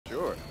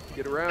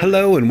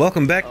Hello and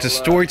welcome back to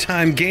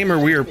Storytime Gamer.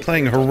 We are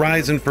playing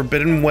Horizon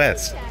Forbidden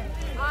West.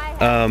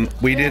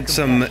 We did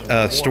some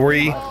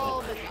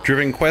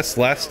story-driven quests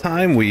last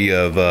time. We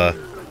have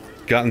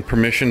gotten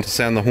permission to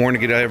sound the horn to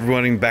get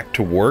everyone back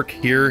to work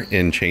here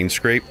in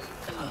Chainscrape.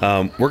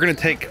 We're going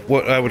to take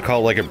what I would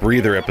call like a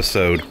breather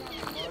episode.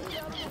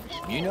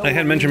 I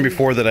had mentioned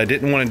before that I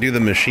didn't want to do the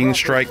machine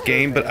strike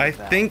game, but I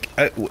think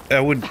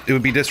it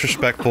would be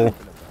disrespectful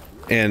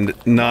and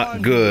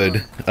not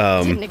good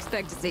to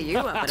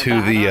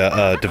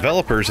the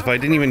developers if I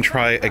didn't even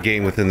try a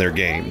game within their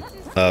game.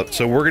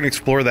 So we're going to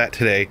explore that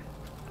today.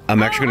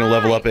 I'm actually going to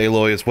level up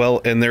Aloy as well,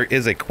 and there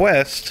is a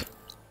quest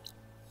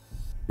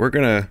we're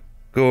going to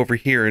go over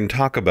here and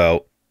talk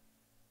about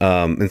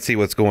and see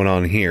what's going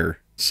on here.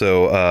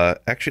 So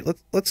actually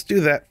let's do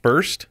that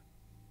first.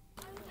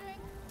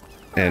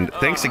 And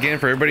thanks again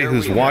for everybody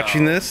who's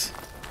watching this.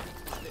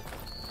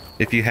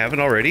 If you haven't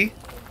already,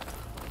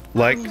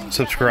 like,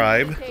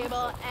 subscribe.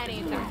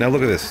 Now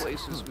look at this.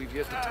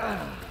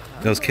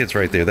 Those kids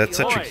right there. That's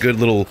such a good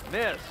little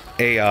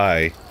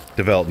AI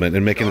development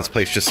and making this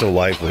place just so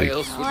lively.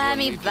 Let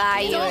me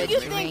buy you a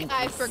drink. Think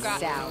I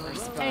forgot?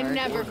 I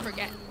never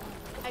forget.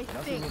 I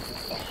think.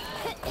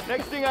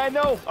 Next thing I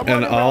know,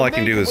 and all I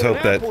can do is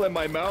hope that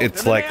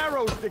it's like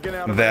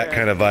that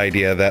kind of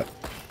idea, that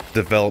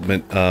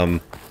development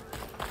of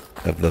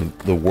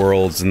the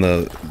worlds and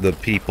the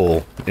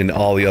people in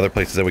all the other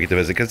places that we get to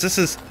visit, because this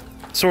is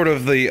sort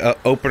of the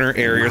opener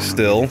area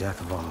still.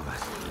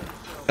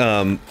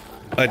 I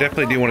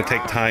definitely do want to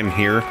take time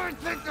here.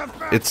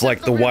 It's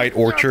like the White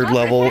Orchard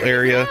level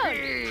area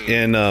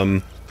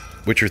in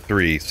Witcher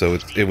 3, so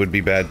it would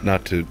be bad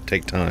not to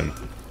take time.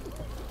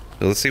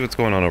 So let's see what's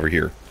going on over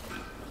here.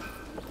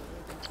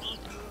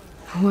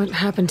 What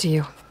happened to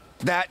you?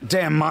 That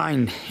damn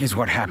mine is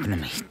what happened to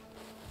me.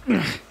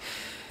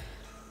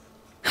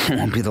 It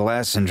won't be the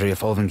last injury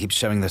if Olvin keeps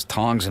shoving those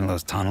tongs into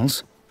those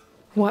tunnels.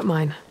 What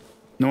mine?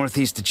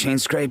 Northeast of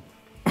Chainscrape,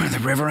 where the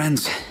river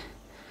ends.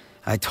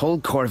 I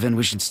told Corvin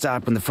we should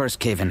stop when the first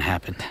cave-in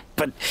happened,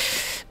 but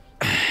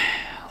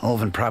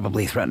Olvin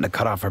probably threatened to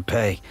cut off our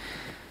pay.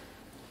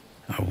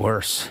 Or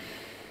worse.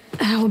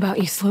 How about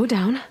you slow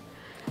down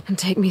and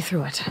take me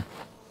through it?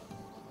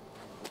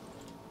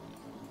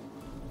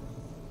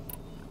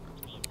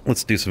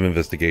 Let's do some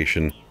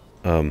investigation.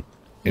 Injury.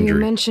 You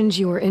mentioned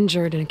you were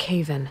injured in a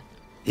cave-in.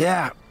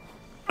 Yeah,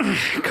 a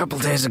couple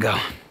days ago.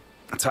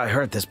 That's how I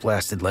hurt this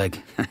blasted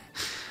leg.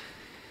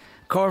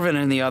 Corvin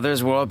and the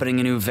others were opening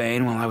a new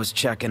vein while I was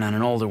checking on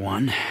an older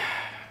one.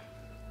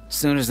 As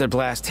soon as their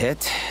blast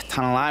hit,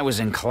 tunnel I was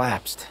in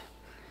collapsed.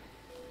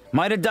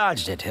 Might have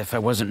dodged it if I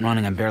wasn't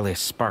running on barely a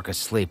spark of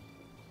sleep.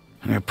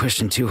 We were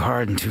pushing too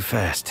hard and too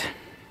fast.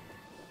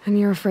 And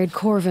you're afraid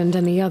Corvin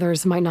and the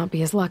others might not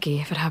be as lucky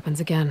if it happens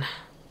again.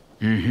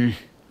 Mm-hmm.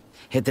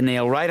 Hit the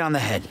nail right on the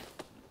head.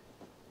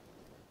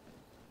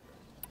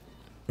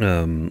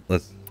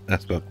 Let's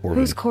ask about Corvin.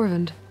 Who's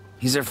Corvin?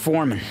 He's their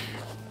foreman,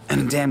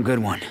 and a damn good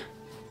one.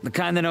 The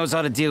kind that knows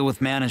how to deal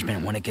with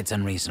management when it gets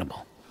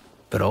unreasonable.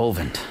 But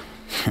Olvin,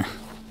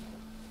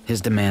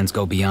 his demands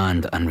go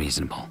beyond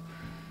unreasonable.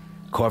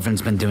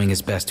 Corvin's been doing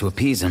his best to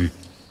appease him.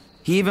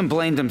 He even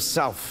blamed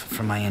himself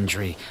for my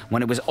injury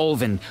when it was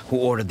Olvin who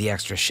ordered the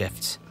extra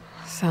shifts.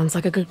 Sounds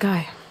like a good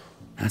guy.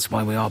 That's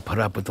why we all put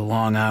up with the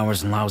long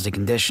hours and lousy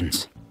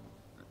conditions.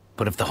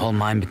 But if the whole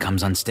mine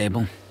becomes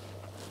unstable,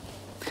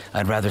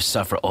 I'd rather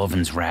suffer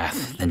Olvin's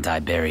wrath than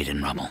die buried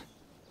in rubble.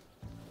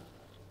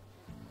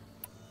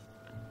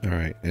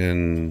 Alright,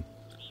 and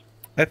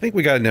I think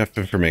we got enough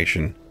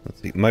information.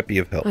 Let's see, it might be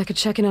of help. I could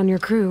check in on your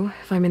crew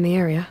if I'm in the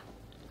area.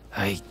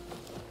 I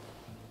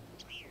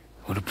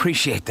would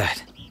appreciate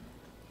that.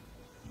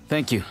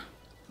 Thank you.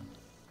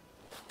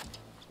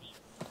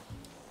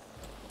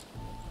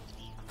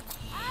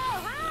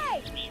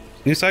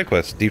 New side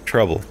quest, Deep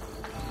Trouble.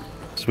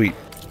 Sweet.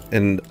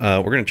 And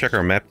we're going to check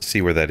our map to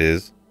see where that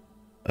is.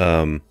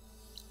 Well,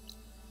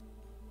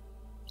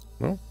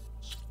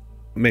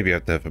 maybe I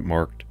have to have it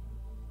marked.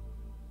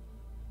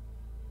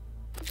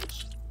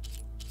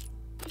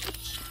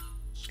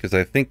 Because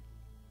I think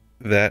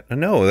that...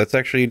 no, that's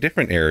actually a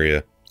different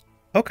area.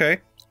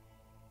 Okay.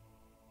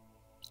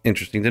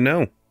 Interesting to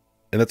know.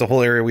 And that's a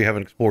whole area we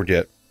haven't explored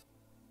yet.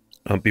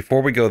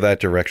 Before we go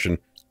that direction,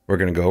 we're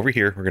going to go over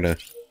here. We're going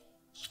to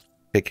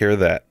take care of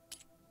that.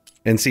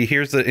 And see,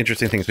 here's the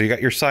interesting thing. So you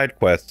got your side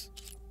quests,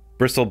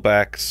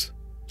 Bristlebacks,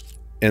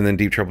 and then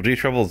Deep Trouble. Deep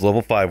Trouble is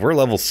level 5. We're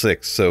level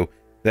 6, so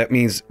that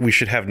means we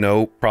should have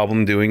no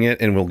problem doing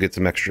it, and we'll get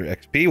some extra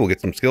XP. We'll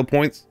get some skill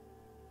points.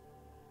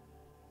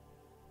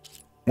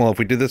 Well, if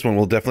we do this one,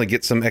 we'll definitely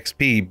get some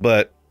XP,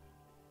 but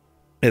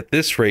at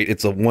this rate,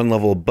 it's a one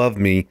level above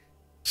me,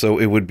 so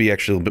it would be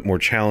actually a little bit more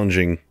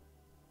challenging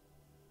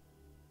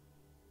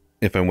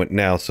if I went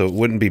now, so it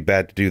wouldn't be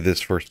bad to do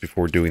this first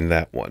before doing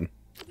that one.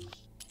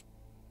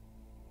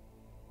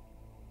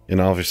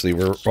 And obviously,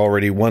 we're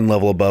already one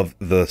level above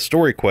the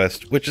story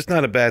quest, which is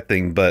not a bad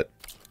thing, but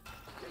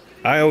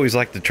I always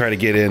like to try to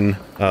get in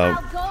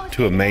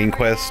to a main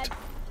quest.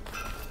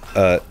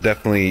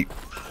 Definitely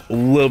a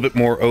little bit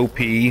more OP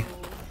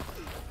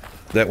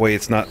That way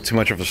it's not too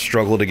much of a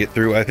struggle to get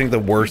through. I think the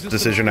worst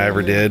decision I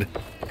ever did,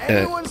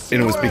 and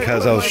it was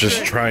because I was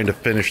just trying to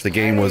finish the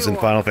game, was in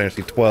Final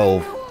Fantasy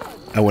XII.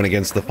 I went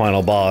against the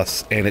final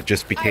boss, and it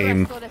just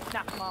became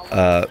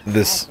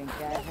this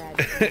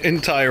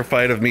entire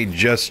fight of me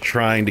just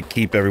trying to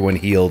keep everyone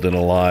healed and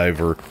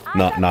alive or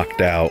not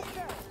knocked out.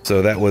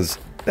 So that was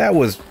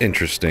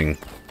interesting.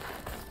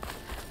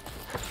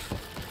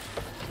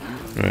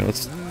 Alright,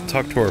 let's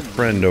talk to our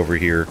friend over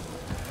here.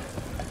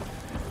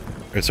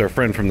 It's our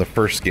friend from the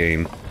first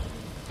game.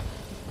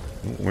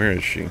 Where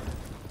is she?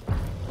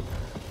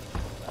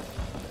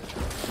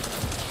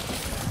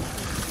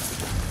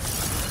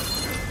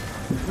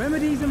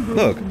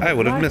 Look, I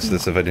would have missed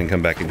this if I didn't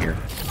come back in here.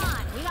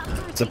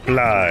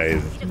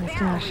 Supplies.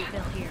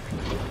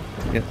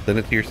 Yep, send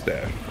it to your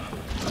stash.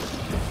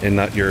 And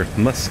not your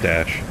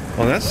mustache.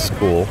 Oh, that's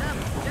cool.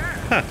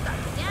 Huh.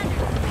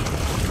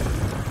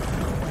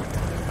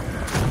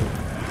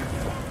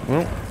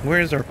 Well,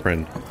 where is our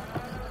friend?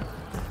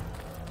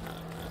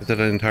 Is it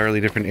an entirely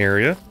different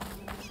area?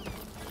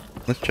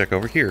 Let's check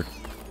over here.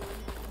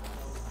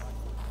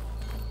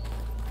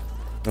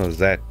 Oh, it's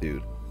that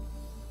dude.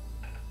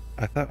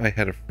 I thought I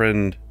had a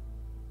friend.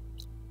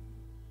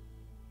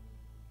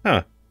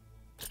 Huh.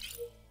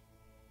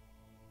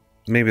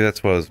 Maybe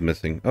that's what I was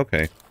missing.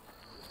 Okay.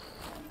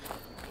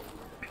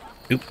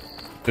 Oop.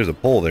 There's a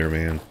pole there,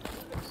 man.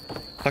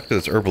 Talk to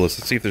this herbalist.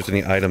 Let's see if there's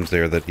any items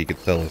there that he could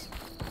sell us.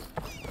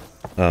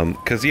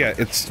 Cause yeah,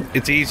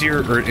 it's easier,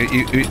 or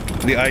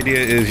the idea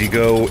is you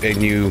go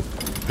and you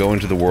go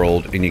into the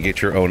world and you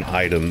get your own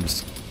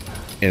items,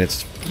 and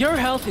it's your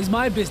health is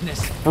my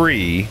business.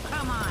 Free.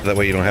 So that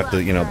way you don't have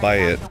to, you know, buy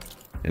it.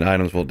 And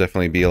items will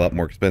definitely be a lot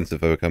more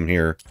expensive if I come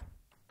here,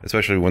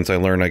 especially once I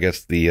learn, I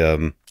guess,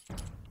 the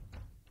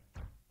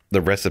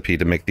recipe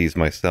to make these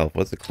myself.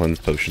 What's the cleanse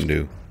potion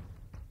do?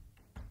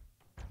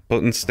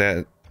 Potent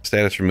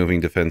status removing,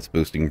 defense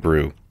boosting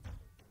brew.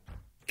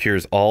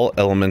 Cures all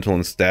elemental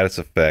and status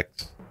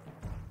effects.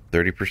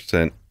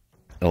 30%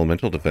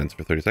 elemental defense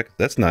for 30 seconds.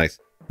 That's nice.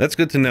 That's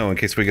good to know in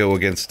case we go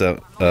against time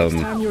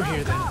you're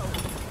here, then.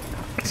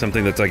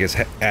 Something that's, I guess,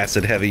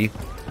 acid heavy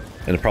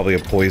and probably a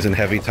poison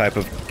heavy type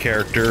of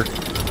character.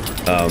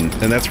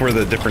 And that's where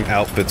the different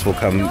outfits will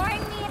come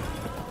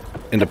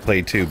into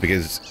play too,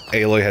 because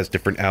Aloy has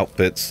different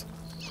outfits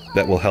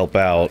that will help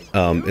out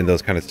in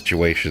those kind of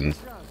situations.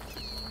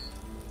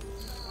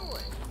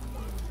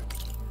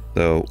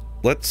 So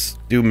let's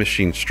do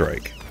Machine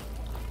Strike.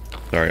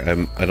 Sorry,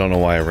 I don't know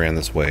why I ran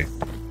this way,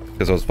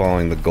 because I was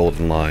following the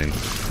golden line.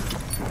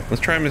 Let's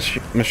try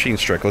Machine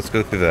Strike. Let's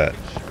go through that.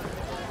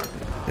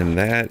 And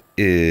that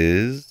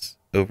is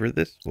over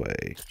this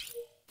way.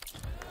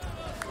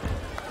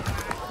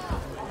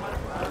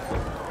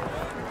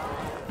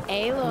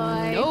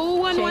 Aloy. No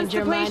one wants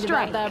to play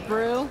strike. About that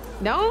brew?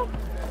 No?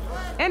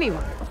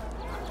 Anyone?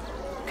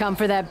 Come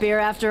for that beer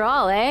after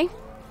all, eh?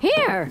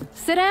 Here,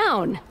 sit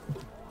down.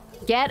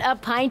 Get a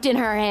pint in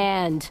her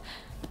hand.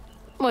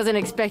 Wasn't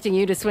expecting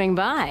you to swing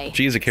by.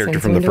 She's a character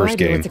from the first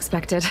game. What's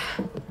expected.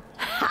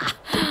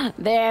 Ha!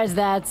 There's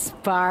that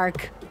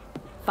spark.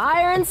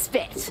 Fire and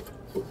spit.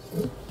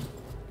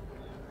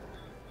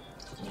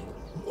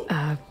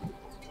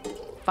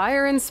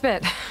 Fire and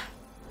spit.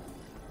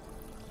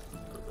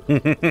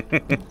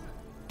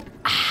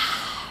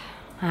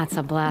 That's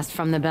a blast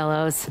from the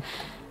bellows.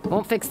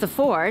 Won't fix the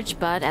forge,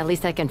 but at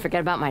least I can forget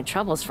about my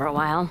troubles for a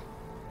while.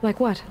 Like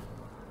what?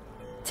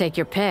 Take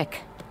your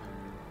pick.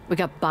 We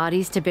got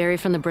bodies to bury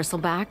from the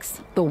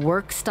bristlebacks, the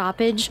work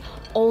stoppage,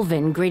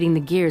 Olvin grating the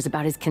gears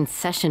about his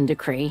concession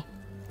decree.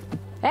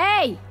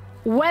 Hey!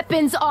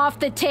 Weapons off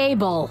the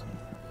table!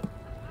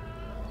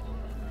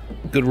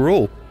 Good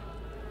rule.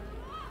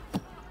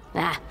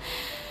 Ah,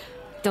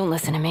 don't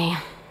listen to me.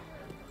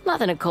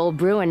 Nothing a cold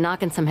brew and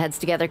knocking some heads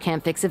together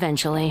can't fix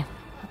eventually.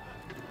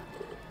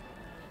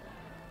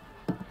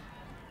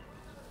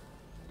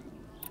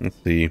 Let's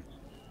see.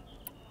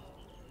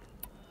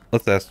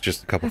 Let's ask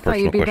just a couple I thought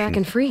personal you'd be questions. back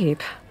in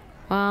Freeheap.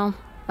 Well,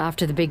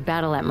 after the big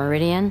battle at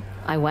Meridian,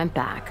 I went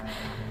back,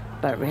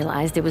 but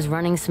realized it was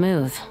running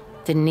smooth.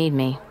 Didn't need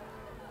me.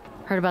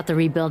 Heard about the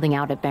rebuilding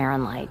out at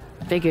Barren Light.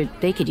 Figured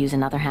they could use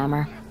another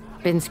hammer.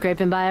 Been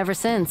scraping by ever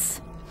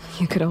since.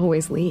 You could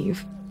always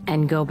leave.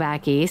 And go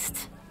back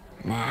east?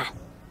 Nah.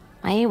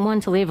 I ain't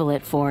one to leave a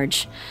lit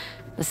forge.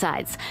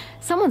 Besides,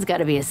 someone's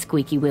gotta be a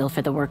squeaky wheel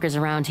for the workers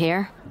around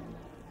here.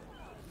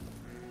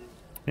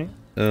 Okay.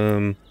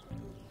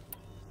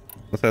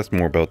 Let's ask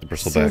more about the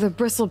bristleback. So the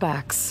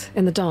bristlebacks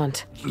in the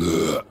Daunt.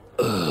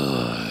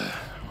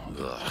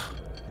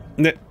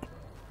 Nah.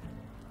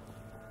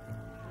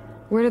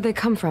 Where did they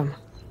come from?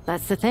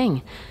 That's the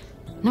thing.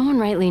 No one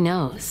rightly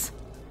knows.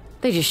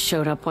 They just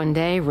showed up one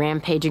day,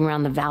 rampaging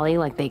around the valley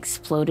like they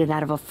exploded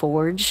out of a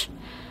forge.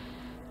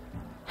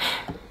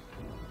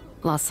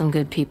 Lost some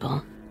good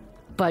people.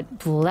 But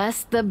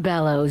bless the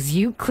bellows,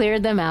 you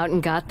cleared them out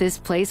and got this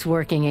place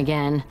working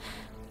again.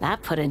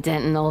 That put a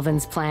dent in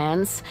Olvin's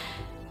plans.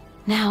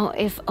 Now,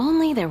 if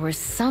only there were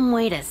some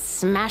way to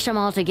smash them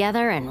all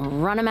together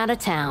and run them out of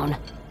town.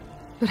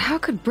 But how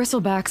could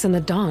Bristlebacks and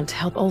the Daunt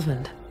help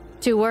Ulvund?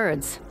 2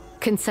 words.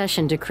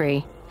 Concession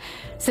decree.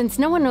 Since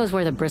no one knows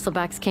where the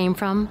Bristlebacks came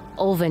from,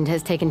 Ulvund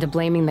has taken to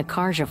blaming the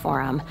Karja for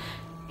him.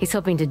 He's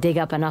hoping to dig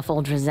up enough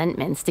old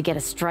resentments to get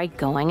a strike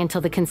going until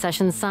the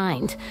concession's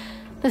signed.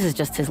 This is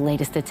just his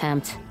latest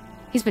attempt.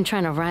 He's been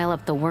trying to rile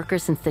up the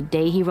workers since the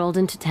day he rolled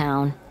into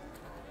town.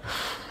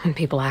 And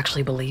people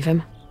actually believe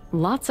him?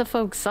 Lots of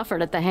folks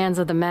suffered at the hands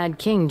of the Mad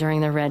King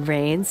during the Red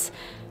Raids.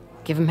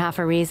 Give him half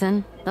a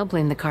reason, they'll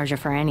blame the Karja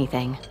for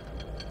anything.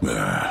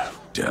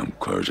 Damn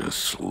Karja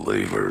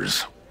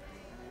slavers.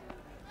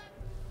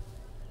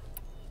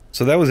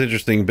 So that was an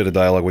interesting bit of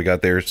dialogue we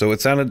got there. So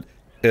it sounded,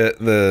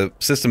 the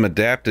system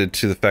adapted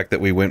to the fact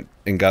that we went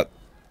and got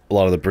a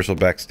lot of the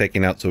Bristlebacks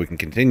taken out so we can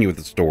continue with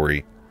the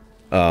story.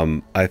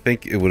 I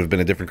think it would have been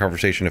a different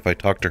conversation if I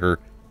talked to her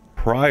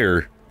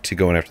prior to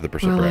going after the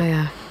Bristleback.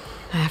 Well,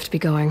 I have to be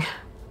going.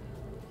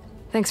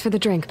 Thanks for the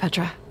drink,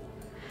 Petra.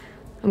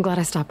 I'm glad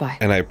I stopped by.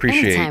 And I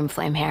appreciate Anytime,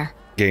 Flamehair.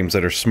 games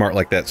that are smart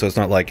like that, so it's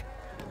not like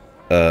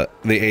the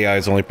AI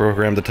is only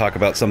programmed to talk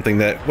about something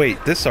that,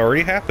 wait, this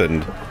already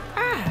happened.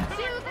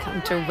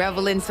 Come to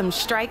revel in some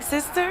strike,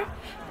 sister?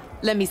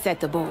 Let me set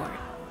the board.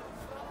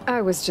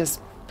 I was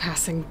just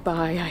passing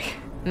by.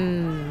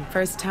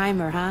 First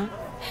timer, huh?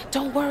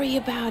 Don't worry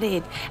about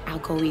it. I'll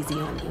go easy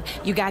on you.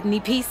 You got any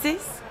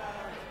pieces?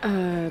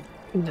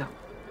 No.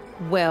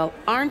 Well,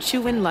 aren't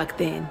you in luck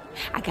then?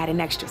 I got an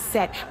extra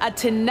set, a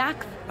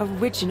Tanakh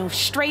original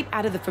straight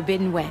out of the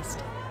Forbidden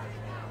West.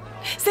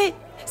 Sit.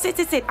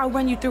 I'll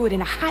run you through it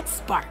in a hot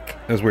spark.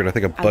 That was weird. I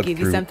think a bug I'll give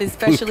you something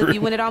special if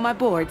you win it on my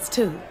boards,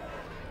 too.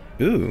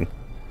 Ooh.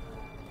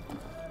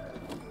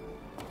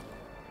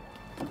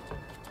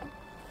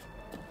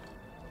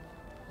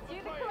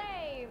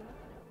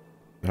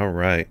 All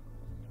right.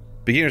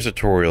 Beginner's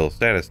tutorial.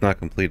 Status not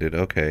completed.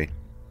 Okay.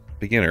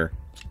 Beginner.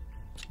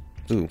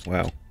 Ooh,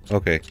 wow.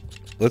 Okay.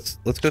 Let's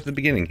go to the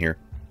beginning here.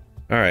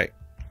 All right.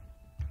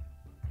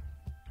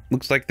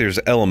 Looks like there's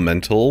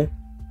elemental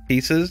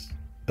pieces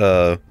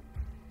on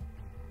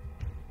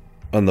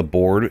the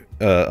board.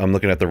 I'm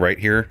looking at the right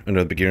here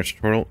under the beginner's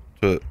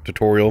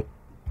tutorial.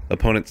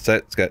 Opponent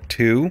set's got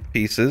 2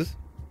 pieces.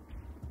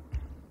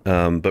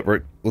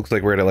 But looks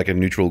like we're at like a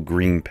neutral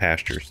green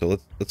pasture. So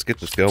let's get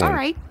this going. All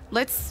right,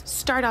 let's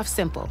start off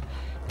simple.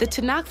 The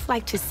Tanakh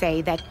like to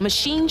say that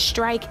Machine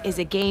Strike is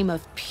a game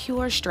of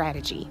pure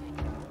strategy.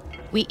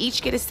 We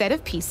each get a set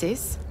of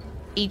pieces.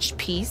 Each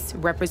piece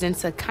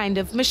represents a kind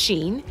of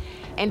machine,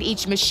 and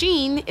each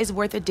machine is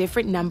worth a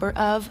different number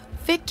of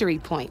victory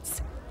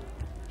points.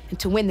 And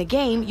to win the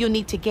game, you'll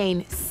need to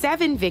gain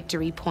 7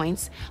 victory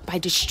points by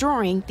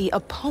destroying the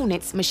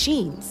opponent's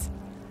machines.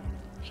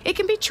 It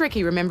can be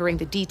tricky remembering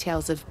the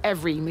details of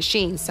every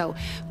machine, so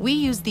we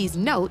use these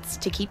notes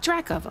to keep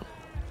track of them.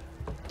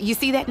 You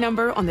see that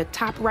number on the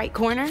top right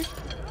corner?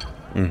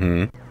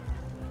 Mm-hmm.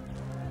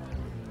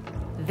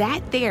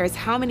 That there is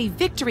how many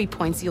victory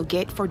points you'll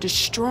get for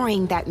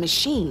destroying that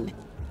machine.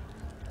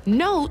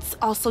 Notes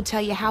also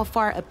tell you how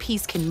far a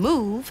piece can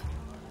move.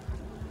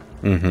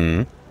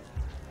 Mm-hmm.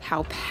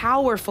 How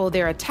powerful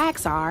their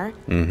attacks are.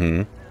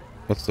 Mm-hmm.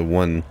 What's the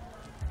one?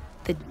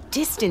 The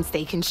distance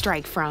they can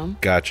strike from.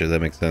 Gotcha, that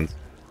makes sense.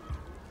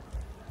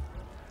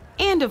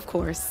 And of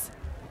course,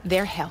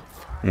 their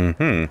health.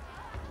 Mm-hmm.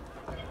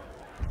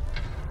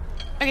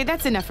 Okay,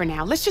 that's enough for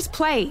now. Let's just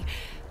play.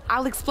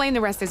 I'll explain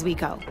the rest as we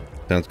go.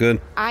 Sounds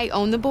good. I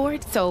own the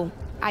board, so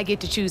I get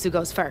to choose who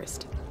goes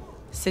first.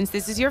 Since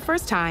this is your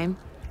first time,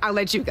 I'll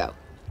let you go.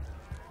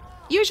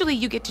 Usually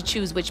you get to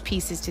choose which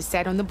pieces to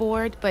set on the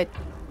board, but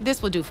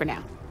this will do for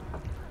now.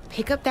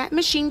 Pick up that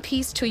machine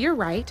piece to your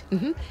right,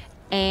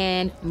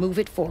 and move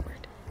it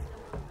forward.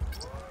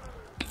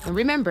 And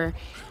remember,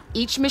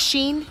 each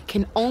machine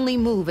can only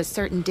move a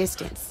certain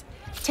distance.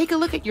 Take a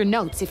look at your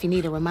notes if you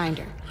need a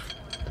reminder.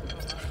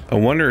 I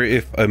wonder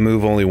if I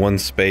move only one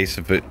space,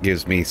 if it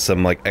gives me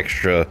some like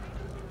extra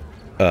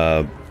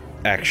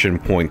action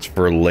points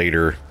for a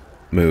later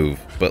move.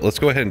 But let's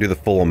go ahead and do the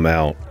full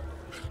amount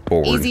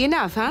forward. Easy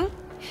enough, huh?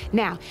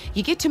 Now,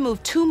 you get to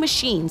move 2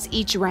 machines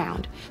each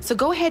round, so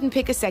go ahead and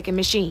pick a second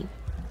machine.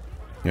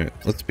 Yeah,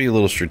 let's be a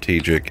little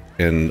strategic,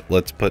 and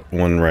let's put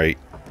one right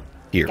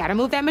here. Gotta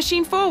move that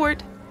machine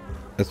forward.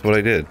 That's what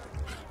I did.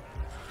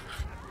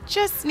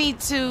 Just need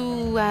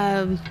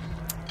to,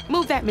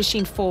 move that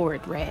machine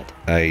forward, Red.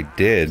 I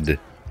did.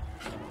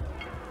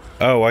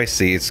 Oh, I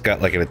see. It's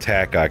got like an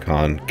attack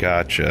icon.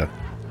 Gotcha.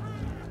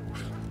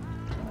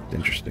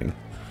 Interesting.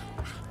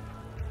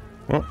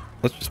 Well,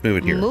 let's just move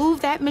it here.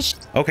 Move that machine.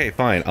 Okay,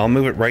 fine. I'll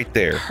move it right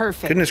there.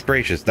 Perfect. Goodness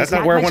gracious. That's There's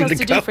not where I much wanted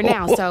else to go. do for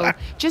now, so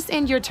just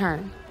end your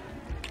turn.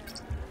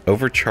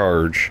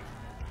 Overcharge.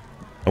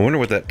 I wonder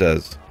what that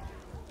does.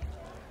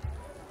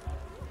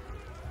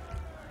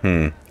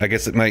 I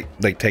guess it might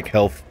like take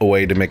health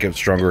away to make a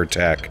stronger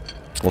attack.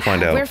 We'll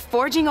find out. We're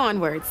forging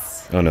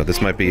onwards. Oh no,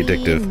 this might be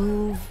addictive. Let me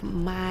move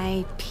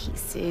my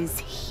pieces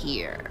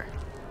here.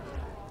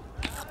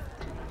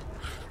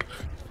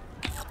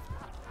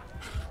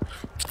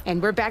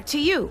 And we're back to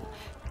you.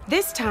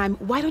 This time,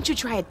 why don't you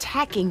try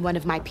attacking one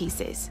of my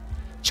pieces?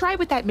 Try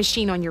with that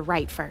machine on your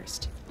right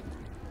first.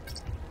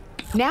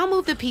 Now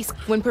move the piece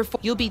when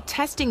you'll be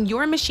testing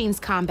your machine's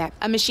combat.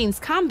 A machine's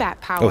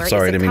combat power is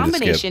a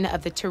combination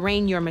of the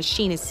terrain your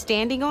machine is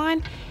standing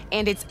on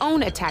and its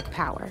own attack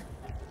power.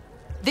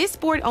 This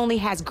board only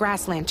has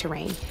grassland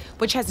terrain,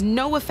 which has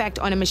no effect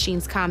on a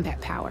machine's combat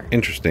power.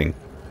 Interesting.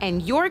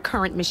 And your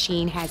current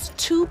machine has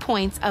 2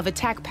 points of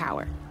attack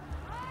power.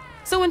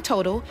 So in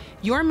total,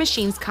 your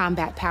machine's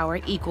combat power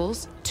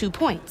equals 2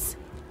 points.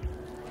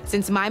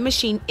 Since my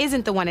machine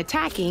isn't the one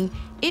attacking,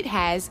 it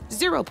has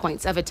 0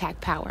 points of attack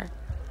power.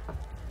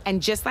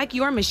 And just like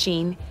your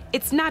machine,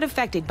 it's not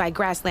affected by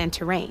grassland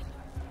terrain.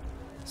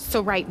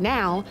 So right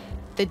now,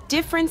 the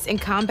difference in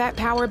combat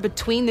power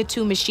between the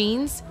two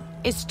machines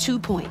is 2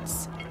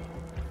 points.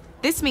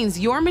 This means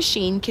your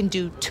machine can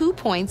do 2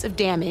 points of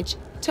damage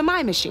to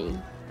my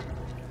machine.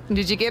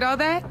 Did you get all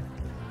that?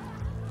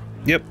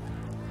 Yep.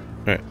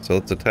 All right, so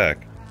let's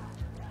attack.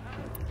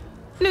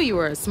 Knew you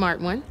were a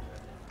smart one.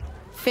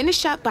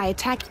 Finish up by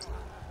attacking.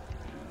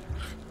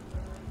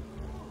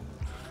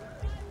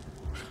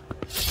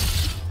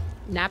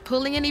 Not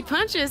pulling any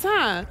punches,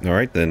 huh? All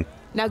right, then.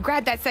 Now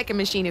grab that second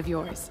machine of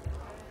yours.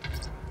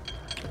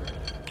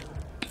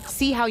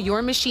 See how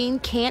your machine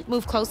can't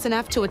move close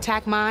enough to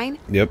attack mine?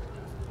 Yep.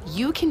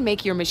 You can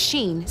make your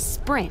machine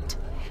sprint.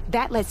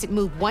 That lets it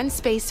move one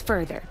space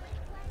further.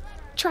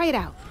 Try it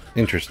out.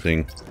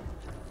 Interesting.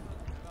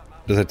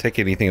 Does that take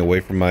anything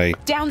away from my...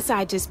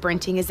 Downside to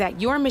sprinting is that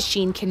your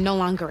machine can no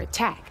longer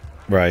attack.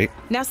 Right.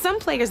 Now, some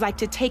players like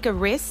to take a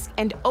risk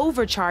and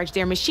overcharge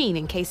their machine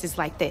in cases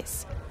like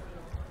this.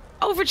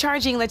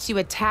 Overcharging lets you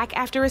attack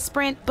after a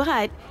sprint,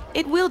 but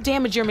it will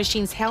damage your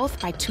machine's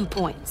health by 2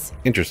 points.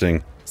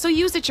 Interesting. So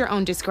use at your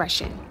own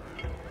discretion.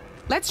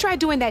 Let's try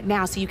doing that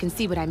now so you can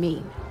see what I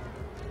mean.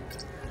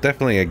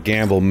 Definitely a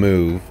gamble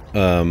move.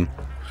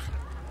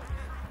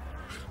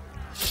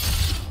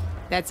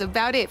 That's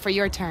about it for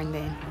your turn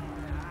then.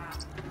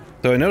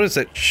 So I noticed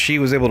that she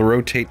was able to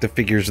rotate the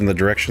figures in the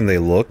direction they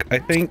look, I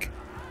think.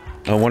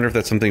 I wonder if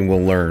that's something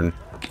we'll learn.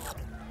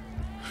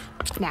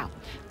 Now,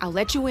 I'll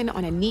let you in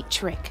on a neat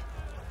trick.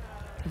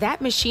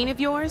 That machine of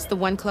yours, the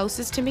one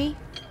closest to me,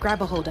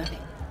 grab a hold of it.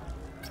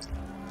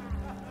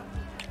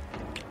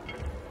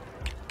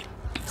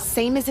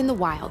 Same as in the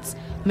wilds,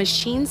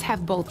 machines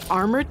have both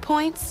armored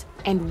points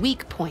and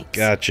weak points.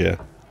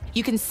 Gotcha.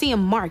 You can see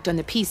them marked on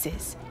the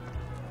pieces.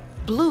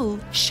 Blue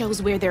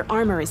shows where their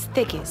armor is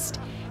thickest.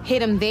 Hit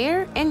them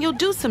there and you'll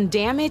do some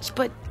damage,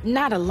 but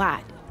not a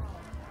lot.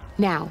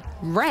 Now,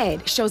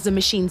 red shows the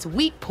machine's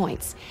weak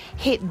points.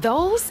 Hit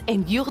those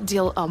and you'll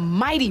deal a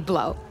mighty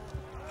blow.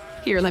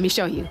 Here, let me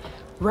show you.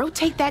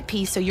 Rotate that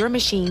piece so your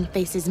machine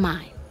faces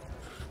mine.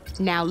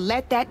 Now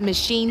let that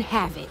machine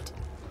have it.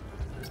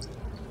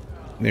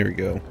 There we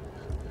go.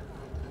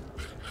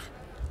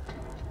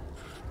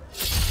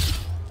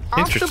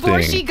 Off the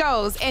board she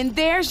goes, and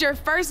there's your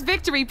first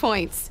victory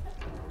points.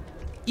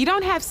 You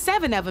don't have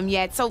 7 of them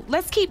yet, so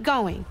let's keep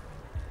going.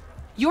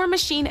 Your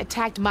machine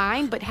attacked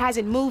mine, but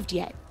hasn't moved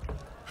yet.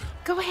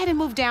 Go ahead and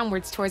move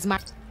downwards towards my...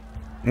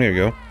 There you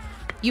go.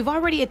 You've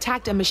already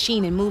attacked a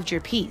machine and moved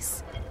your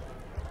piece.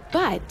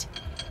 But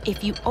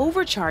if you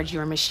overcharge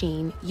your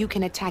machine, you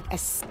can attack a...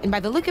 And by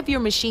the look of your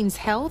machine's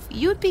health,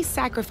 you'd be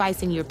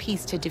sacrificing your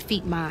piece to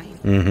defeat mine.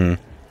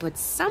 Mm-hmm. But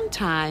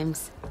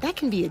sometimes that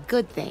can be a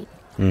good thing.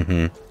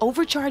 Mm-hmm.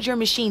 Overcharge your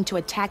machine to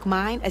attack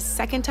mine a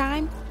second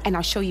time, and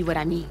I'll show you what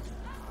I mean.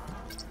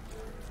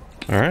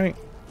 All right.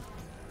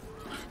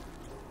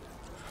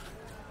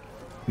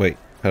 Wait,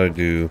 how to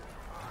do...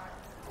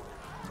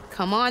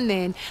 Come on,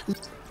 then.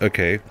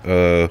 Okay,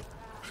 okay,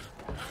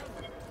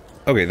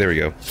 there we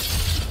go.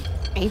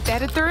 Ain't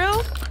that a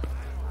thrill?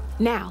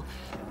 Now,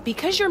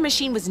 because your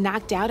machine was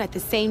knocked out at the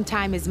same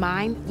time as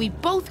mine, we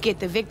both get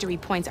the victory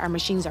points our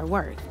machines are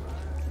worth.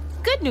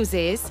 Good news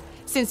is,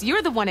 since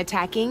you're the one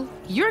attacking,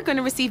 you're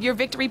gonna receive your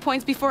victory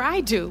points before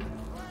I do.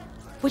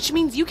 Which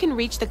means you can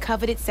reach the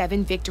coveted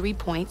 7 victory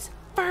points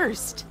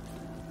first.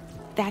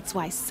 That's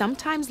why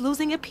sometimes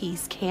losing a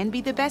piece can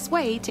be the best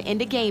way to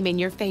end a game in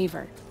your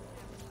favor.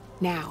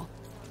 Now,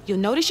 you'll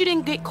notice you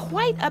didn't get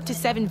quite up to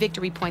 7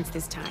 victory points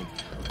this time,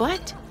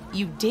 but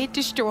you did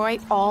destroy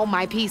all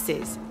my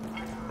pieces.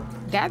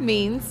 That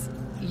means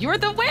you're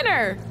the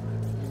winner.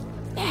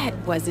 That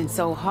wasn't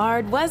so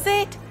hard, was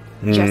it?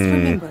 Just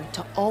remember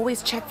to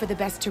always check for the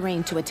best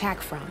terrain to attack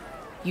from.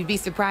 You'd be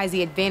surprised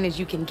the advantage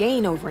you can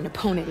gain over an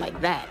opponent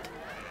like that.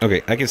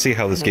 Okay, I can see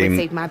how this game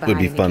would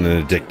be fun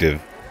and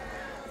addictive.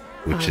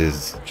 Which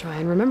is... Try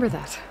and remember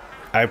that.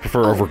 I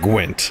prefer over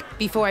Gwent.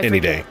 Before I any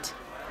forget, day.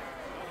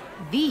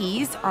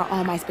 These are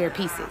all my spare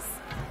pieces.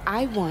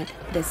 I want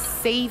the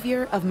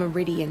savior of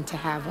Meridian to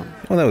have them.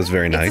 Well, that was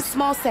very nice. It's a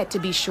small set to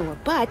be sure,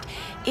 but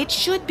it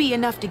should be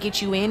enough to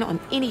get you in on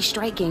any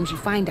strike games you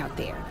find out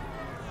there.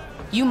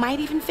 You might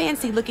even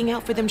fancy looking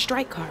out for them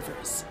strike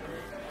carvers.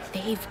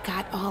 They've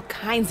got all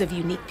kinds of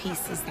unique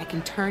pieces that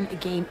can turn a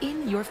game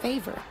in your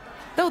favor,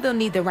 though they'll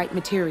need the right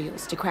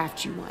materials to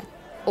craft you one.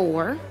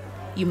 Or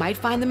you might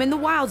find them in the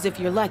wilds if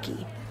you're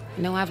lucky.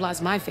 I know I've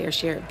lost my fair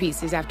share of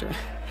pieces after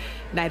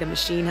Night of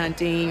machine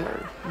hunting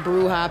or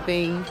brew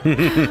hopping.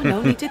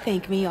 No need to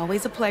thank me.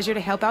 Always a pleasure to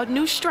help out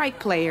new strike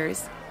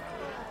players.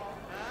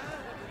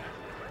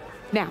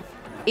 Now,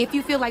 if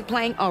you feel like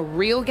playing a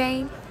real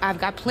game, I've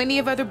got plenty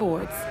of other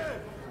boards.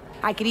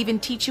 I could even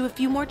teach you a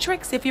few more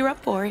tricks if you're up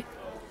for it.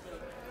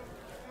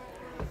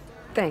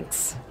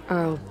 Thanks.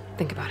 I'll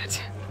think about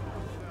it.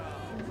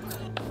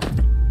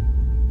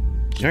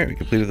 All right, we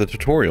completed the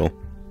tutorial.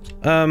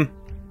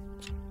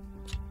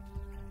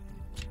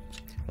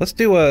 Let's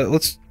do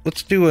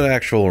an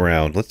actual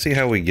round. Let's see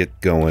how we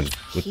get going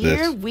with this.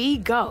 Here we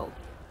go.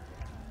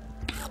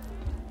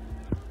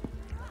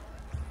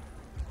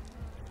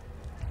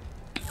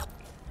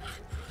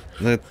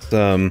 That's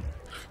something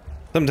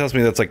tells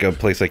me that's like a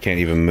place I can't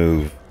even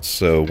move.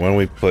 So why don't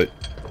we put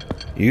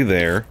you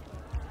there,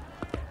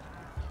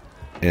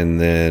 and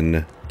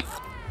then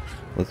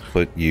let's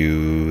put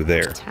you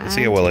there. Let's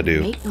see how well I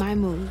do. Make my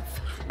move.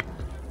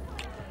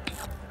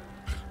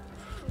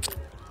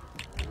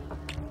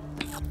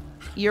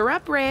 You're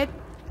up, Red.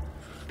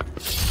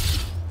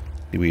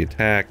 We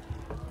attack,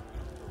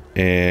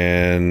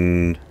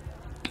 and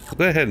we'll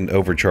go ahead and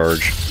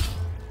overcharge.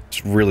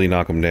 Just really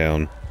knock them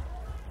down.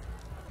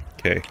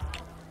 Okay.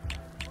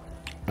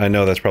 I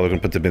know that's probably going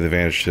to put them in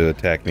advantage to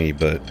attack me,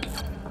 but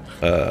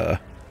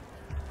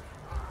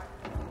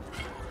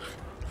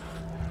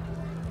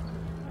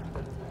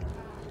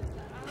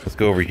let's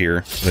go over here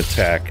and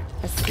attack.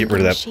 Get rid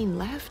of that. Machine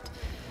left.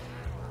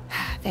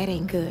 That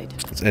ain't good.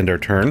 Let's end our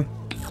turn.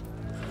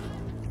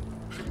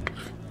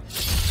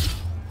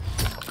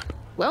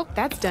 Well,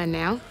 that's done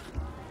now.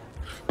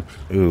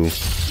 Ooh.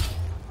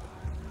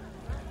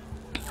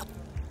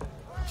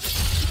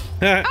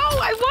 Oh,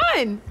 I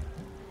won!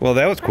 Well,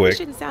 that was Probably quick.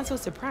 shouldn't sound so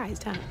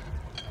surprised, huh?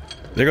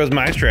 There goes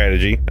my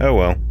strategy. Oh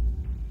well.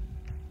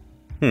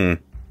 I'm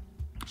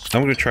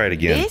gonna try it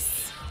again.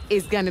 This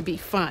is gonna be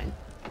fun.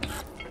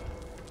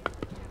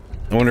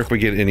 I wonder if we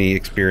get any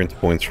experience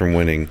points from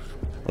winning.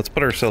 Let's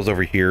put ourselves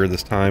over here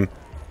this time.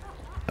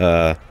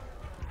 My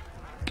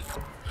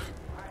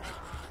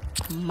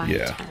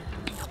Yeah. turn.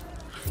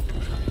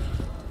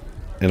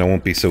 And I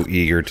won't be so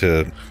eager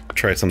to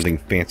try something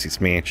fancy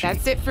smanchy.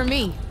 That's it for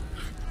me.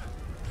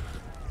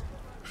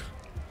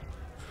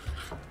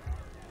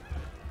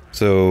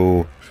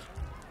 So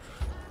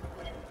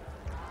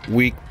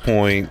weak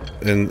point,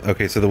 and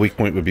okay, so the weak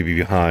point would be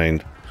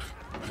behind.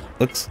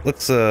 Let's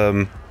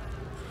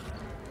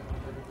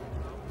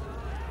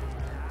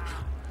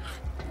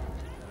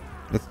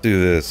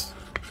do this.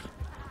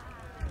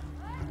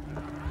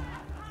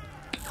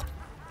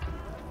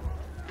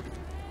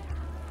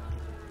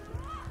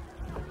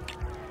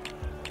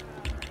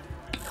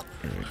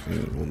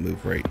 Alright, we'll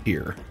move right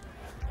here.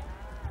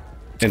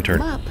 And turn.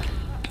 Come up.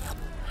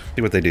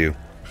 See what they do.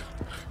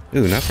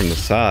 Ooh, not from the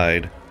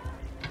side.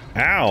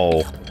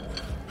 Ow!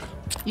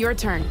 Your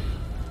turn.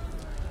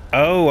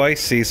 Oh, I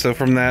see. So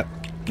from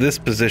this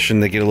position,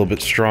 they get a little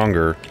bit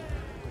stronger.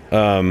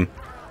 And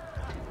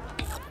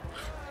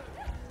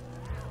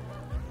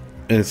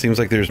it seems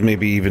like there's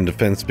maybe even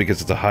defense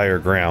because it's a higher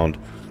ground.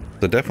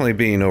 So definitely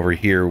being over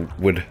here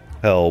would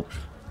help.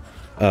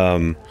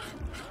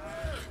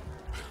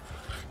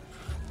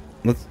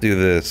 Let's do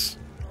this.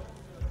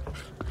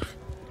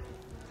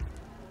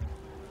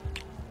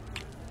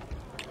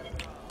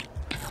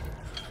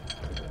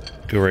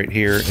 Go right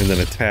here and then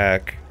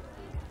attack.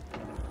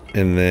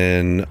 And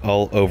then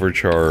I'll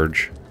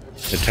overcharge.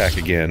 Attack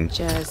again.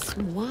 Just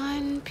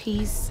one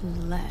piece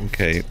left.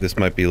 Okay, this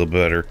might be a little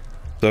better.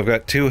 So I've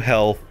got 2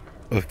 health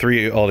of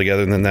 3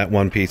 altogether, and then that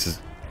one piece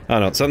is... I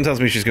don't know, something tells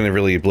me she's going to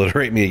really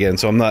obliterate me again,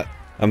 so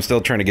I'm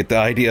still trying to get the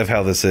idea of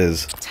how this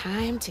is.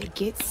 Time to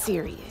get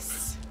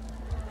serious.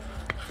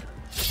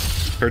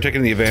 Her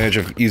taking the advantage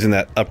of using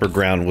that upper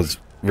ground was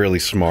really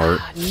smart.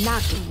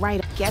 Knocked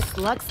right. Guess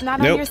luck's not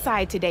Nope. on your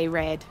side today,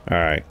 Red.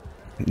 Alright.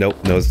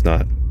 Nope, no it's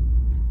not.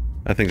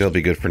 I think that'll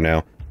be good for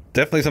now.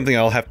 Definitely something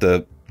I'll have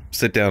to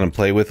sit down and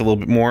play with a little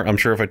bit more. I'm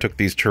sure if I took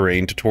these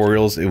terrain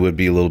tutorials, it would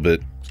be a little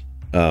bit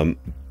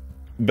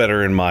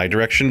better in my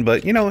direction,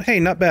 but you know, hey,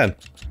 not bad.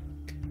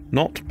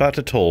 Not bad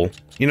at all.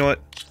 You know what?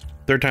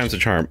 Third time's a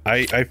charm.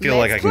 I feel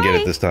like I can get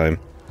it this time.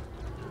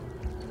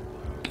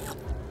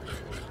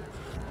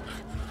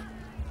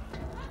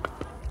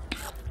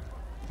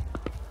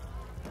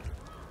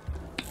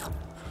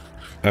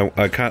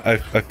 I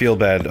feel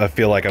bad. I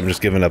feel like I'm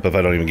just giving up if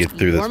I don't even get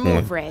through this Your one.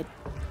 move, Red.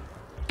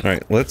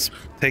 Alright, let's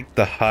take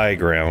the high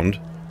ground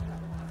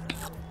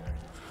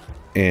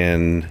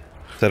and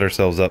set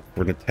ourselves up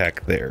for an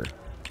attack there.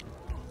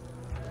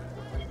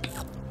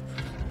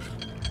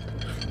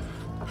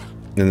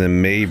 And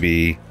then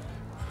maybe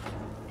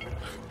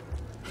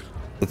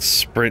let's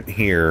sprint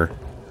here.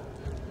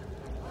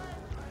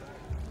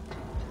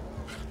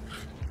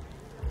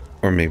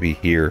 Or maybe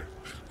here.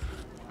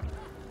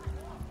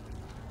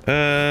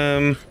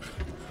 I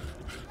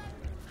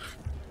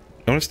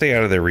want to stay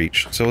out of their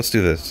reach, so let's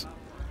do this.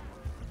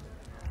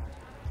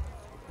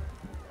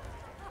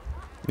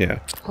 Yeah.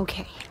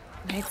 Okay,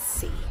 let's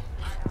see.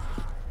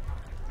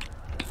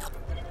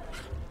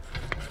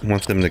 I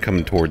want them to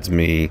come towards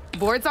me.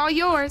 Board's all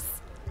yours.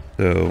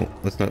 So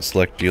let's not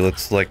select you,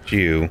 let's select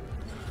you.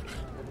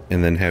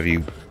 And then have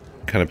you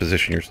kind of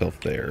position yourself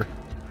there.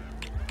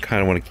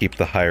 Kind of want to keep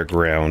the higher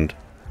ground.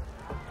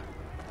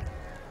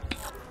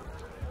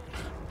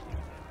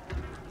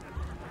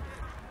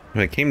 If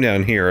I came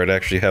down here, I'd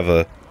actually have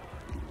an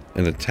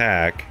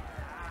attack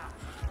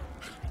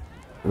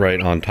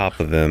right on top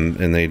of them,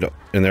 and they're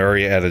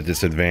already at a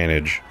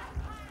disadvantage.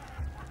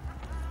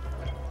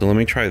 So let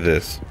me try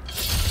this.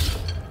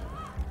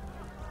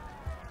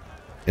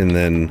 And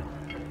then,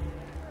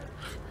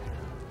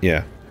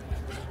 yeah.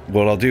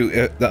 What I'll do,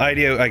 the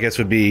idea, I guess,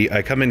 would be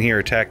I come in here,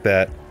 attack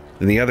that,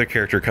 then the other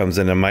character comes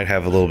in, I might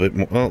have a little bit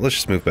more. Well, let's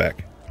just move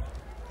back.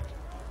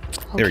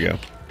 Okay, there we go.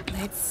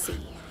 Let's see.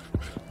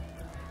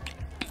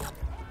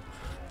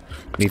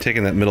 Me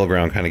taking that middle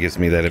ground kind of gives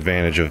me that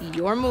advantage of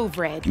Your move,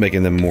 Red.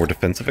 making them more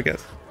defensive, I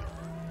guess.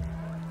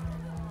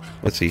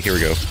 Let's see, here we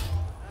go.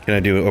 Can I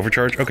do an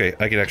overcharge? Okay,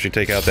 I can actually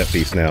take out that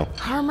piece now.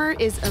 Armor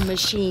is a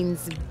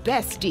machine's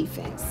best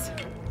defense.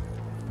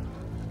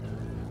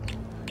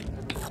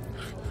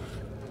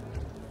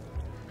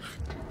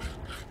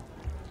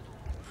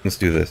 Let's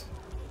do this.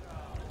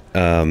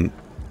 And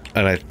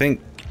I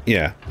think,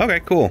 yeah. Okay,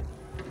 cool.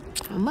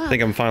 I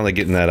think I'm finally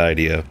getting that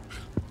idea.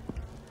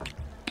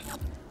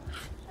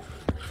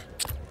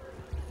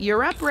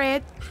 You're up,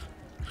 Red.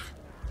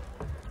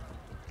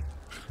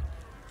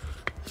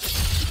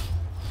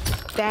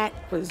 That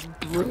was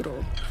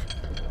brutal.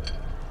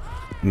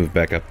 Move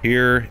back up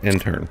here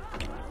and turn.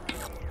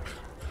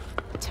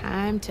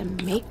 Time to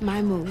make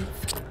my move.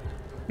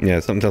 Yeah,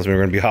 something tells me we're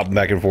going to be hopping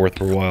back and forth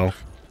for a while.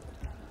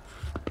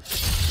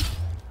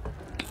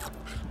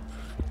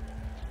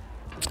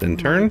 Then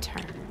turn.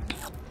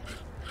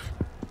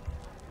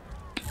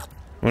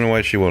 Wonder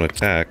why she won't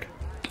attack.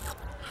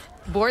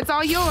 Board's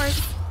all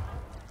yours.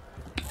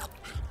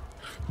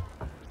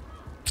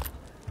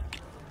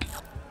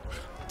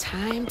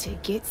 Time to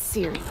get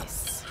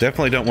serious.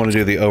 Definitely don't want to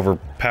do the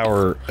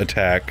overpower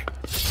attack,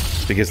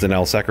 because then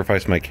I'll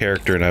sacrifice my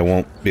character and I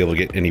won't be able to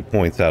get any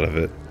points out of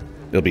it.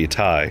 It'll be a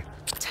tie.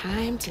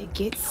 Time to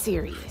get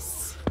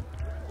serious.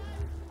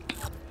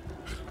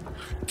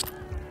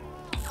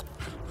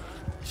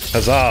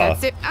 Huzzah!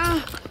 That's it.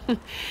 Ah,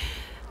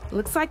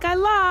 looks like I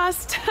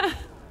lost.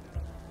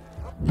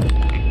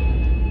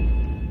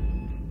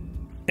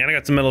 And I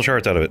got some metal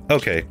shards out of it.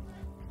 Okay.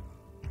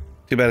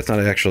 Too bad it's not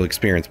actual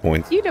experience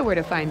points. You know where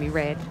to find me,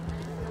 Red.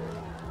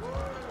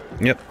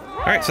 Yep.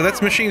 Alright, so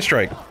that's Machine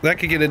Strike. That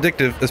could get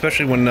addictive,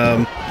 especially when,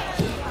 I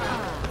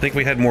think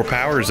we had more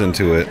powers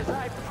into it.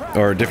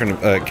 Or different,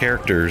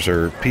 characters,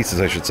 or pieces,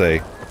 I should say.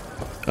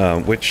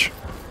 Which...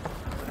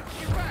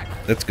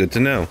 That's good to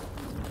know.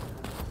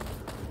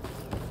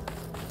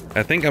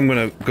 I think I'm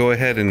gonna go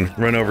ahead and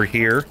run over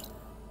here.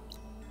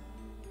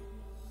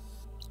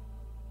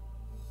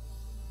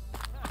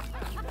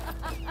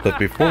 But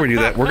before we do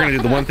that, we're gonna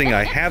do the one thing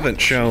I haven't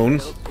shown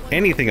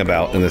anything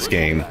about in this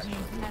game.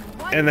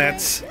 And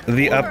that's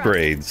the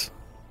upgrades.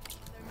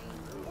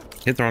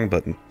 Hit the wrong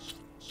button.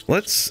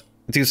 Let's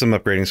do some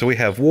upgrading. So we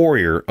have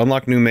Warrior.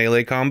 Unlock new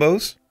melee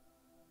combos.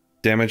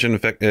 Damage and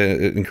effect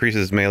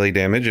increases melee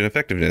damage and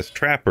effectiveness.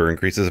 Trapper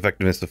increases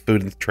effectiveness of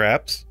food and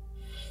traps.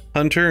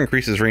 Hunter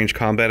increases range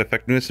combat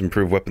effectiveness,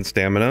 improve weapon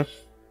stamina.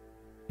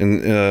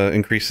 And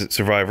increases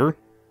Survivor.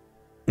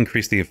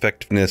 Increase the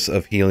effectiveness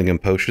of healing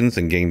and potions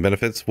and gain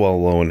benefits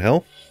while low in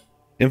health.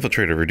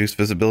 Infiltrator, reduce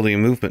visibility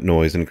and movement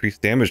noise and increase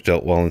damage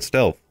dealt while in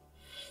stealth.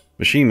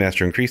 Machine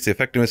Master, increase the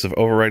effectiveness of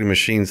overriding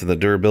machines and the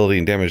durability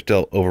and damage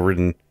dealt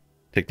overridden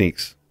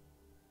techniques.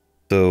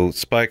 So,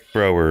 spike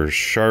throwers,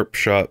 sharp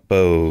shot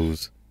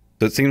bows.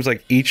 So it seems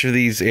like each of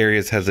these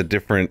areas has a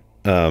different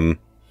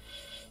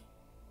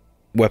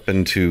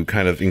weapon to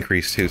kind of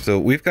increase too. So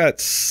we've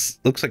got,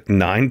 looks like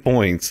 9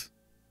 points.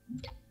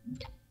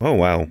 Oh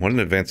wow, what an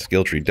advanced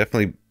skill tree.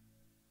 Definitely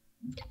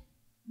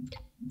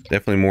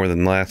more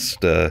than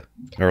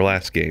our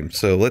last game.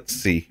 So let's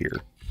see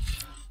here.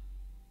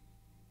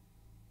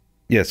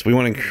 Yes, we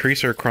want to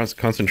increase our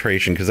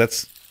concentration because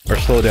that's our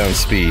slowdown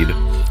speed.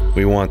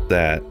 We want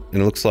that.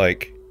 And it looks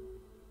like...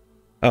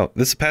 Oh,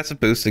 this is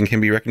passive boost and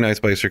can be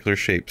recognized by a circular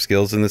shape.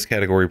 Skills in this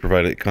category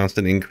provide a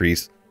constant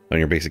increase on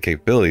your basic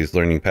capabilities.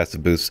 Learning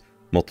passive boosts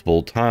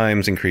multiple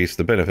times increase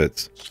the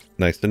benefits.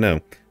 Nice to know.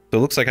 So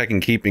it looks like I can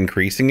keep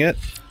increasing it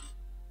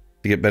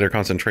to get better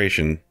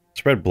concentration.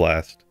 Spread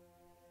blast.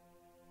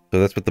 So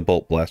that's with the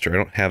bolt blaster. I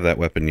don't have that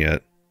weapon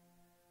yet.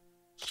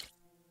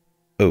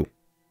 Oh.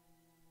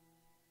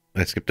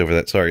 I skipped over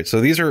that. Sorry.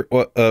 So these are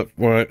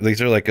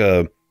like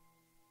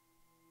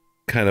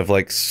kind of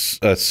like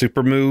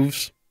super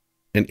moves,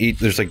 and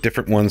there's like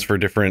different ones for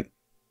different.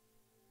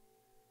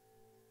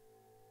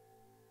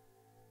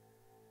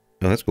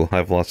 Oh, that's cool.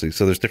 High velocity.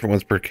 So there's different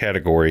ones per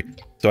category.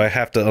 So I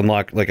have to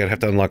unlock, like I'd have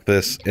to unlock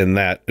this and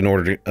that in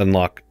order to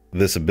unlock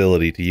this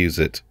ability to use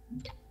it.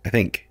 I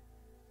think.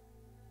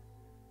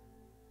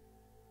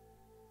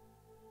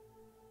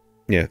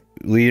 Yeah.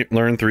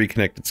 Learn 3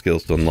 connected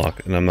skills to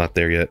unlock, and I'm not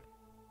there yet.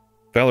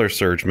 Valor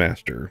Surge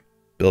Master.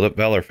 Build up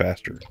Valor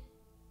faster.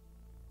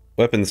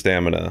 Weapon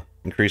Stamina.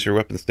 Increase your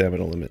weapon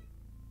stamina limit.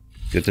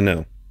 Good to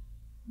know.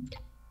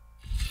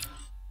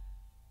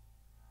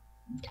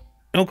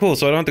 Oh, cool.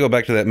 So I don't have to go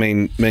back to that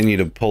main menu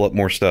to pull up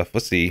more stuff.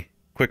 Let's see.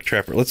 Quick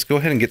trapper. Let's go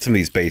ahead and get some of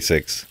these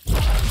basics.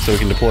 So we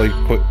can deploy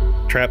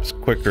traps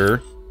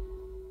quicker.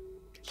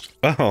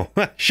 Oh,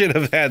 I should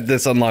have had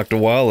this unlocked a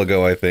while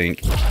ago, I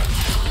think.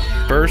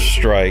 First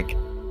strike.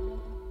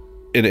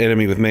 An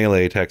enemy with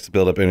melee attacks to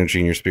build up energy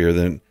in your spear.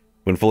 Then,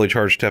 when fully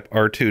charged, tap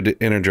R2 to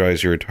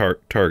energize your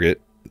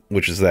target,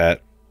 which is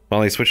that.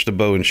 Finally, switch to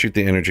bow and shoot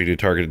the energy to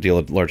target to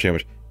deal large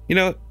damage. You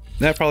know,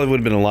 that probably would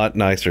have been a lot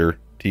nicer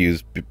to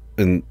use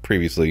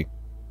previously.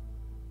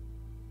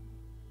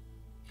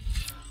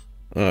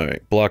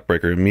 Alright, block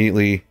breaker.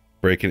 Immediately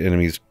break an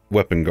enemy's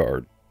weapon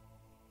guard.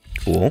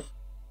 Cool.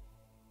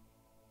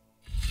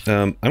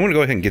 I'm going to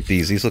go ahead and get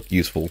these. These look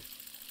useful.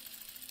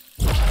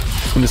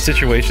 In the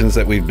situations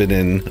that we've been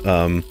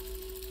in,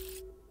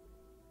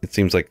 it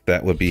seems like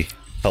that would be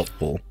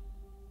helpful.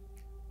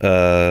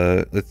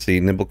 Let's see.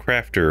 Nimble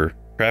crafter.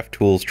 Craft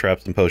tools,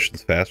 traps, and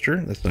potions faster.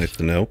 That's nice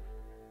to know.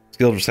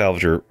 Skilled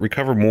salvager.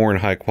 Recover more and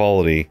high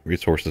quality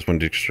resources when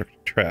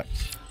destructing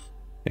traps.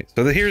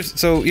 Okay,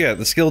 so yeah,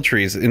 the skill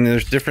trees, and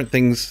there's different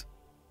things.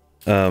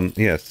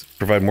 Yes,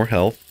 provide more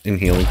health and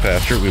healing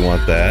faster. We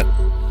want that.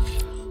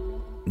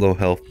 Low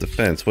health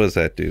defense. What does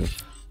that do?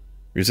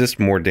 Resist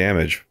more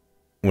damage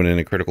when in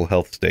a critical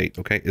health state.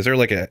 Okay, is there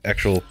like an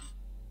actual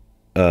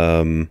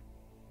like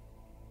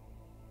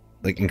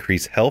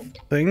increased health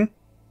thing?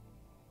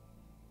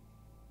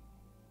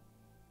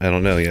 I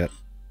don't know yet.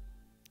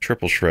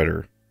 Triple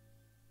shredder.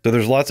 So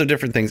there's lots of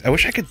different things. I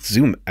wish I could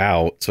zoom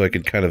out so I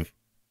could kind of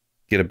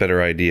get a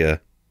better idea.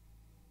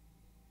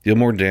 Deal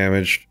more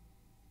damage.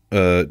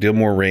 Deal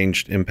more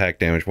ranged impact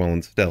damage while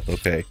in stealth.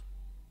 Okay.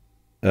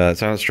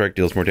 Silent strike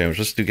deals more damage.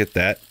 Let's get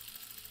that.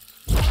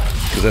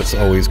 Because that's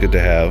always good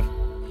to have.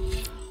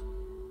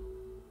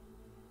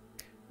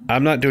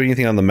 I'm not doing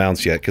anything on the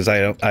mounts yet because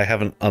I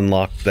haven't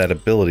unlocked that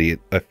ability,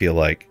 I feel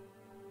like.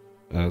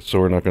 So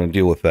we're not going to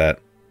deal with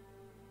that.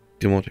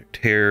 Deal more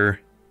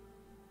tear.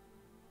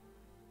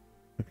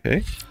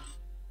 Okay.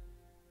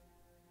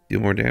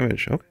 Deal more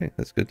damage. Okay,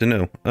 that's good to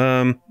know.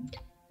 I'm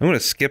going to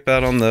skip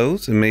out on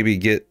those and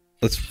maybe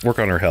let's work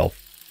on our health.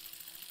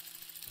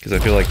 Because I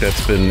feel like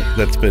that's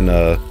been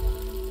a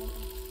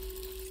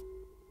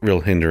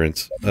real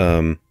hindrance.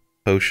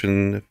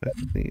 Potion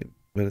effectively,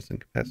 medicine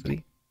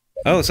capacity.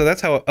 Oh, so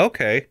that's how,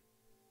 okay.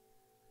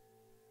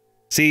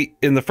 See,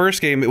 in the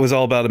first game, it was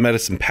all about a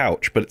medicine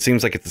pouch, but it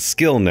seems like it's a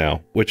skill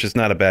now, which is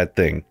not a bad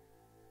thing.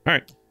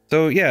 Alright,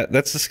 so yeah,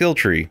 that's the skill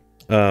tree.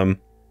 And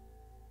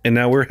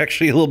now we're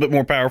actually a little bit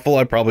more powerful.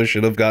 I probably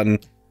should have gotten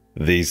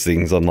these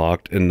things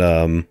unlocked. And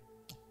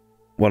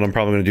what I'm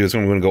probably going to do is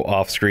I'm going to go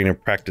off screen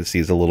and practice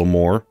these a little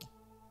more.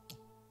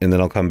 And then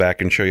I'll come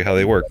back and show you how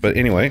they work. But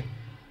anyway,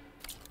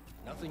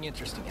 nothing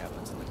interesting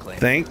happens in the claim.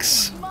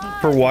 Thanks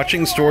for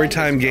watching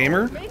Storytime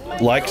Gamer.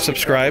 Like,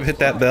 subscribe, hit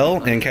that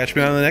bell, and catch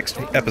me on the next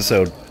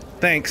episode.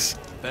 Thanks.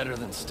 Better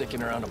than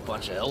sticking around a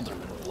bunch of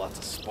eldermen with lots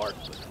of spark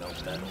with no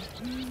metal.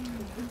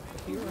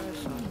 Here I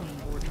saw a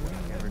forgery.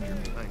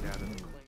 Find out in the